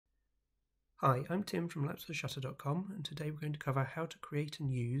Hi, I'm Tim from lapsoftheshutter.com, and today we're going to cover how to create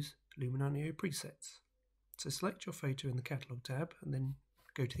and use Luminar Neo presets. So select your photo in the Catalogue tab and then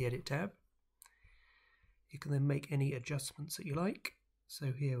go to the Edit tab. You can then make any adjustments that you like. So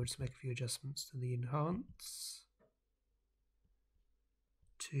here we'll just make a few adjustments to the Enhance,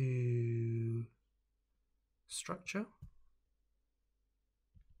 to Structure,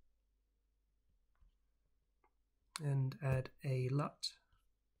 and add a LUT.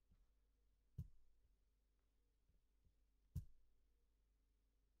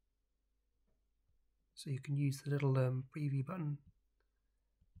 So you can use the little preview button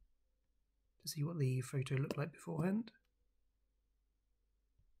to see what the photo looked like beforehand.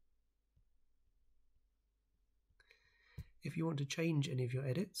 If you want to change any of your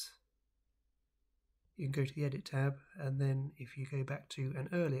edits, you can go to the Edit tab, and then if you go back to an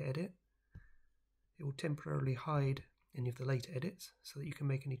earlier edit, it will temporarily hide any of the later edits so that you can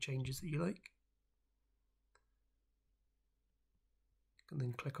make any changes that you like. You can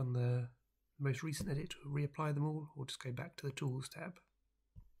then click on the most recent edit to reapply them all, or just go back to the Tools tab.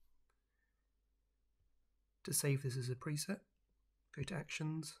 To save this as a preset, go to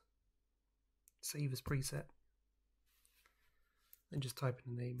Actions, Save as Preset, then just type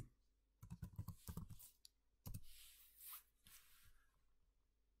in the name.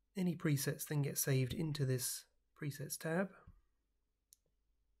 Any presets then get saved into this Presets tab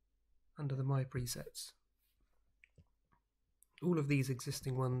under the My Presets. All of these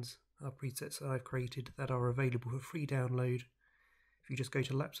existing ones are presets that I've created that are available for free download if you just go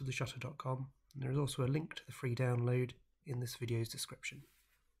to lapsoftheshutter.com, and there is also a link to the free download in this video's description.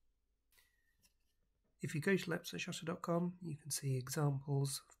 If you go to lapsoftheshutter.com, you can see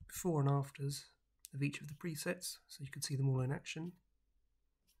examples of before and afters of each of the presets, so you can see them all in action.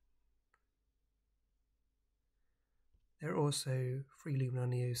 There are also free Luminar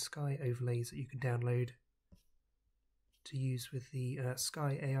Neo sky overlays that you can download to use with the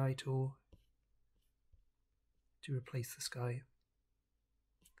Sky AI tool to replace the sky.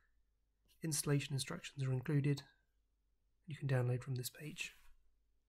 Installation instructions are included. You can download from this page.